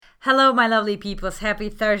Hello, my lovely peoples. Happy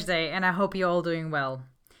Thursday, and I hope you're all doing well.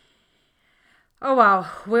 Oh wow,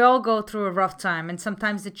 we all go through a rough time, and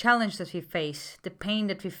sometimes the challenge that we face, the pain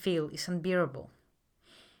that we feel, is unbearable.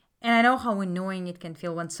 And I know how annoying it can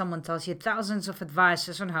feel when someone tells you thousands of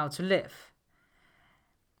advices on how to live.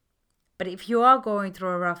 But if you are going through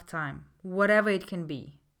a rough time, whatever it can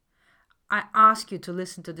be, I ask you to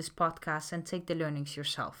listen to this podcast and take the learnings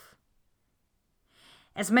yourself.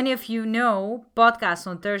 As many of you know, podcasts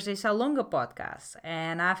on Thursdays are longer podcasts,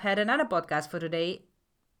 and I've had another podcast for today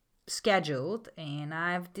scheduled, and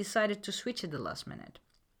I've decided to switch at the last minute.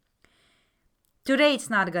 Today it's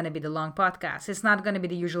not going to be the long podcast. It's not going to be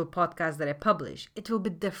the usual podcast that I publish. It will be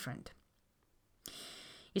different.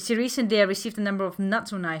 You see, recently I received a number of not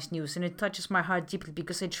so nice news, and it touches my heart deeply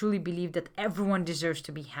because I truly believe that everyone deserves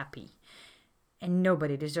to be happy. And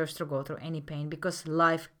nobody deserves to go through any pain because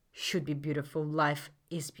life should be beautiful. Life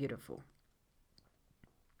is beautiful.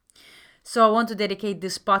 So I want to dedicate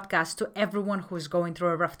this podcast to everyone who is going through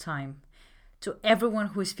a rough time, to everyone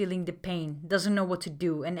who is feeling the pain, doesn't know what to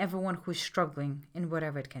do, and everyone who is struggling in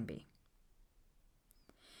whatever it can be.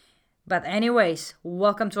 But anyways,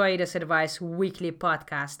 welcome to Aida's Advice weekly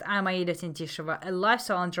podcast. I'm Aida Tintishova, a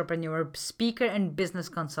lifestyle entrepreneur, speaker, and business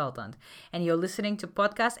consultant. And you're listening to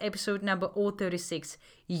podcast episode number 036,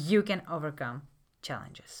 You Can Overcome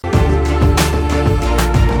Challenges.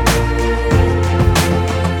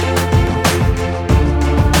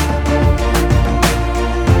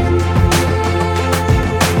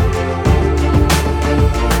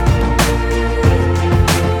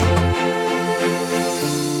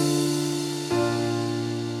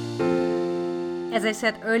 As I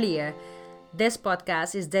said earlier, this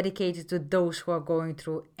podcast is dedicated to those who are going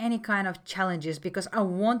through any kind of challenges because I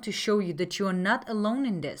want to show you that you are not alone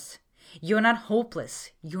in this. You're not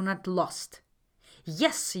hopeless. You're not lost.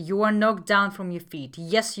 Yes, you are knocked down from your feet.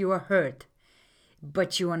 Yes, you are hurt.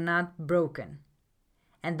 But you are not broken.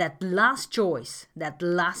 And that last choice, that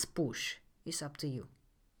last push is up to you.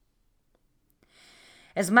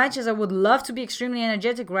 As much as I would love to be extremely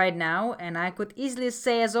energetic right now, and I could easily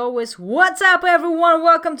say, as always, what's up, everyone?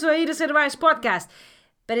 Welcome to Aida's Advice podcast.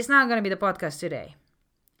 But it's not going to be the podcast today.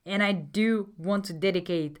 And I do want to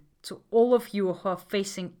dedicate to all of you who are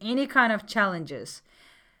facing any kind of challenges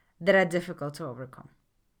that are difficult to overcome.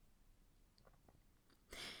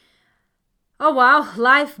 Oh wow,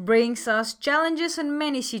 life brings us challenges in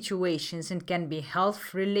many situations. It can be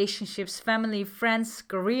health, relationships, family, friends,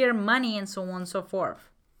 career, money, and so on and so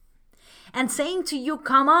forth. And saying to you,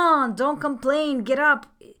 come on, don't complain, get up,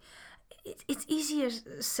 it's easier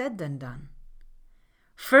said than done.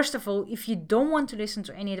 First of all, if you don't want to listen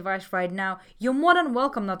to any advice right now, you're more than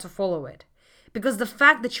welcome not to follow it. Because the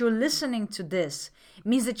fact that you're listening to this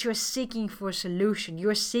means that you're seeking for a solution,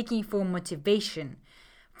 you're seeking for motivation,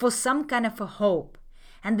 for some kind of a hope.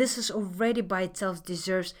 And this is already by itself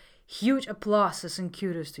deserves huge applauses and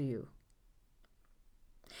kudos to you.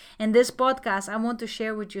 In this podcast, I want to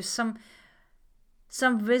share with you some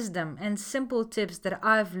wisdom and simple tips that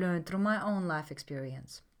I've learned through my own life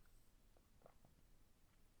experience.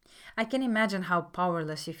 I can imagine how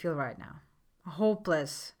powerless you feel right now.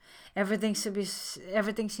 Hopeless. Everything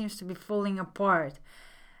seems to be falling apart.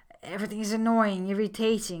 Everything is annoying,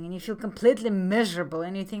 irritating, and you feel completely miserable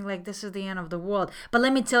and you think like this is the end of the world. But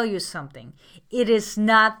let me tell you something. It is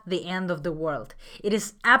not the end of the world. It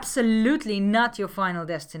is absolutely not your final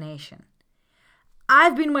destination.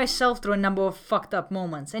 I've been myself through a number of fucked up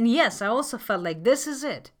moments. And yes, I also felt like this is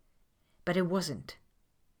it. But it wasn't.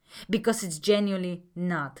 Because it's genuinely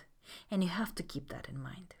not. And you have to keep that in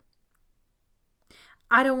mind.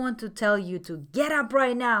 I don't want to tell you to get up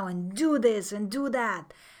right now and do this and do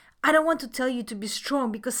that. I don't want to tell you to be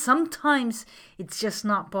strong because sometimes it's just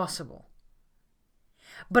not possible.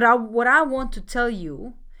 But what I want to tell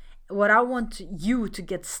you, what I want you to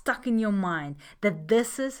get stuck in your mind, that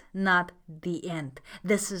this is not the end.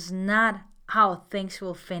 This is not how things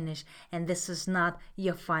will finish, and this is not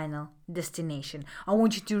your final destination. I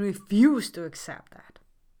want you to refuse to accept that.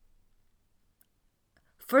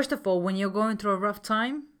 First of all, when you're going through a rough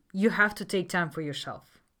time, you have to take time for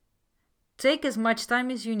yourself. Take as much time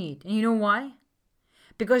as you need. And you know why?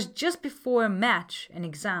 Because just before a match, an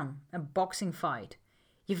exam, a boxing fight,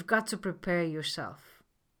 you've got to prepare yourself.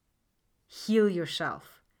 Heal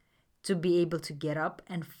yourself to be able to get up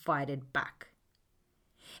and fight it back.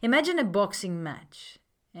 Imagine a boxing match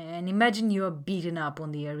and imagine you are beaten up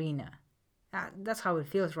on the arena. That's how it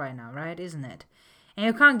feels right now, right? Isn't it? And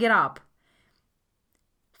you can't get up.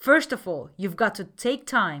 First of all, you've got to take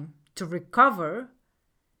time to recover,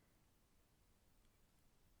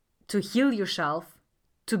 to heal yourself,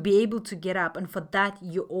 to be able to get up, and for that,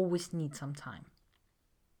 you always need some time.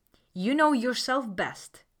 You know yourself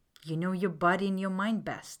best. You know your body and your mind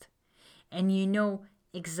best. And you know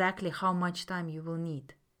exactly how much time you will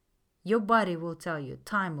need. Your body will tell you.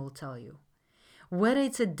 Time will tell you. Whether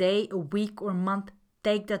it's a day, a week, or a month,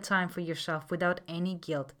 take that time for yourself without any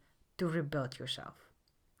guilt to rebuild yourself.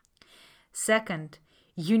 Second,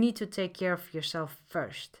 you need to take care of yourself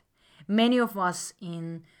first. Many of us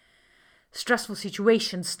in stressful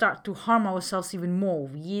situations start to harm ourselves even more.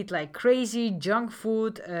 We eat like crazy, junk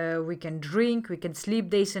food, we can drink, we can sleep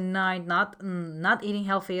days and night, not eating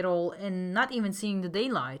healthy at all, and not even seeing the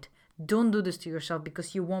daylight. Don't do this to yourself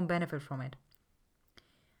because you won't benefit from it.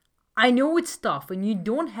 I know it's tough and you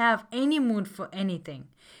don't have any mood for anything,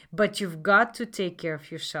 but you've got to take care of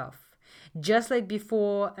yourself. Just like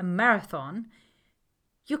before a marathon,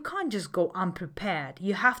 you can't just go unprepared.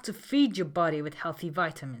 You have to feed your body with healthy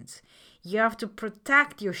vitamins. You have to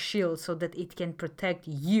protect your shield so that it can protect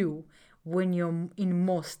you when you're in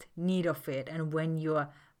most need of it and when you're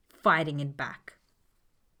fighting it back.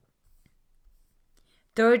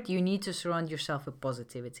 Third, you need to surround yourself with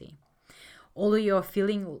positivity. Although you're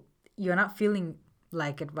not feeling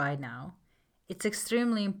like it right now, it's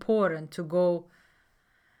extremely important to go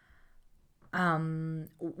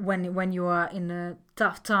when you are in a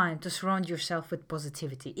tough time, to surround yourself with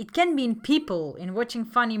positivity. It can be in people, in watching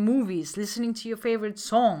funny movies, listening to your favorite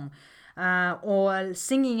song, or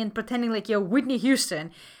singing and pretending like you're Whitney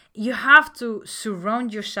Houston. You have to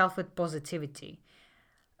surround yourself with positivity.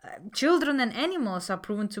 Children and animals are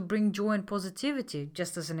proven to bring joy and positivity,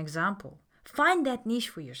 just as an example. Find that niche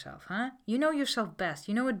for yourself, huh? You know yourself best,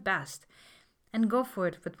 you know it best, and go for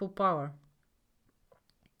it with full power.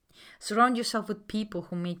 Surround yourself with people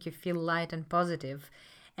who make you feel light and positive.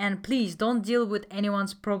 And please don't deal with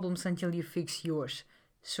anyone's problems until you fix yours.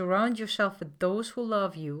 Surround yourself with those who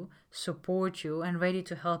love you, support you, and ready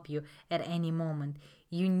to help you at any moment.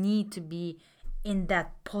 You need to be in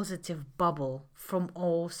that positive bubble from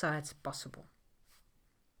all sides possible.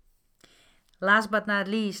 Last but not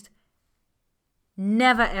least,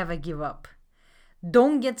 never ever give up.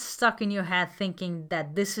 Don't get stuck in your head thinking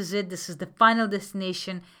that this is it, this is the final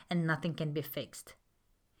destination, and nothing can be fixed.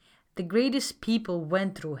 The greatest people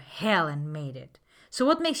went through hell and made it. So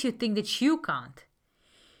what makes you think that you can't?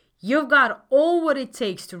 You've got all what it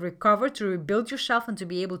takes to recover, to rebuild yourself, and to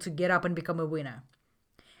be able to get up and become a winner.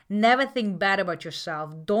 Never think bad about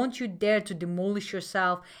yourself. Don't you dare to demolish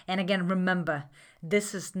yourself. And again, remember,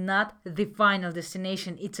 this is not the final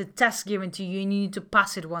destination. It's a test given to you and you need to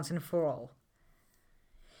pass it once and for all.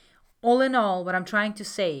 All in all, what I'm trying to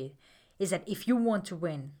say is that if you want to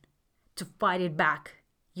win, to fight it back,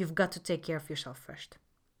 you've got to take care of yourself first.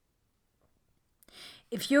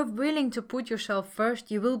 If you're willing to put yourself first,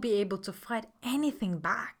 you will be able to fight anything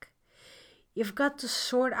back. You've got to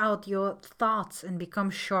sort out your thoughts and become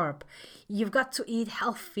sharp. You've got to eat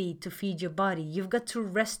healthy to feed your body. You've got to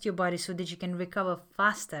rest your body so that you can recover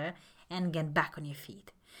faster and get back on your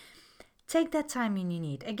feet. Take that time you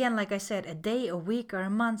need. Again, like I said, a day, a week, or a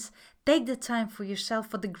month. Take the time for yourself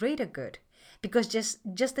for the greater good. Because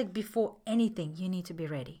just like before anything, you need to be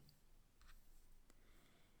ready.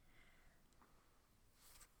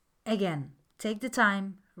 Again, take the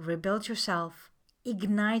time, rebuild yourself,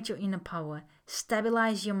 ignite your inner power,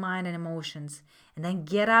 stabilize your mind and emotions, and then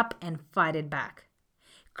get up and fight it back.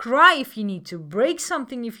 Cry if you need to, break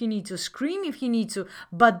something if you need to, scream if you need to,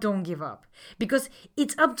 but don't give up. Because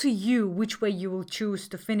it's up to you which way you will choose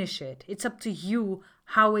to finish it. It's up to you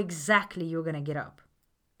how exactly you're going to get up.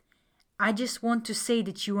 I just want to say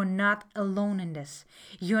that you are not alone in this.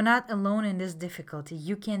 You're not alone in this difficulty.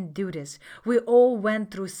 You can do this. We all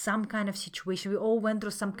went through some kind of situation. We all went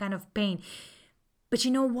through some kind of pain. But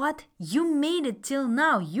you know what? You made it till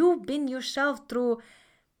now. You've been yourself through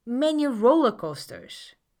many roller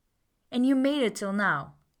coasters. And you made it till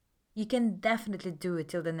now. You can definitely do it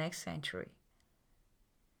till the next century.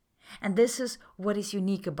 And this is what is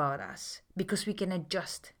unique about us. Because we can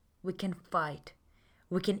adjust. We can fight.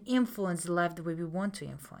 We can influence the life the way we want to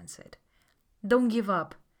influence it. Don't give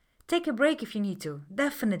up. Take a break if you need to.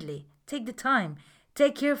 Definitely. Take the time.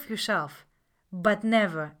 Take care of yourself. But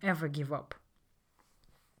never, ever give up.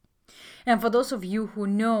 And for those of you who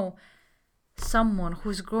know someone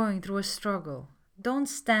who's going through a struggle, don't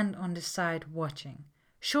stand on the side watching.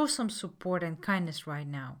 Show some support and kindness right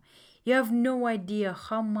now. You have no idea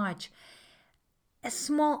how much a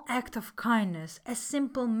small act of kindness, a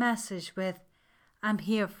simple message with, "I'm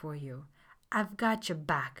here for you. I've got your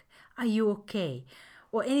back. Are you okay?"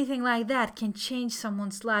 or anything like that can change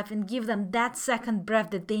someone's life and give them that second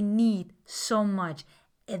breath that they need so much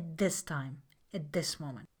at this time, at this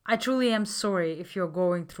moment. I truly am sorry if you're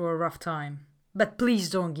going through a rough time, but please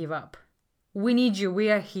don't give up. We need you. We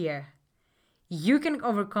are here. You can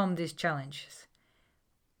overcome these challenges.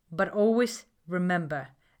 But always remember,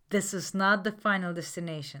 this is not the final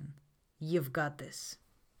destination. You've got this.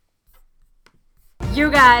 You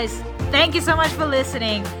guys, thank you so much for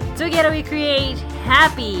listening. Together we create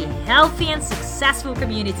happy, healthy, and successful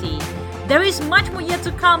community. There is much more yet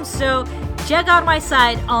to come, so check out my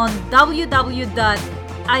site on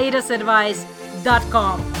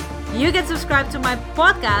www.aidasadvice.com. You can subscribe to my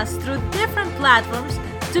podcast through different platforms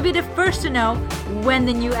to be the first to know when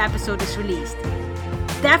the new episode is released.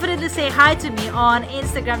 Definitely say hi to me on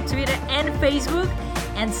Instagram, Twitter, and Facebook,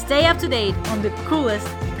 and stay up to date on the coolest,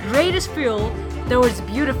 greatest fuel towards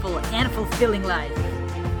beautiful and fulfilling life.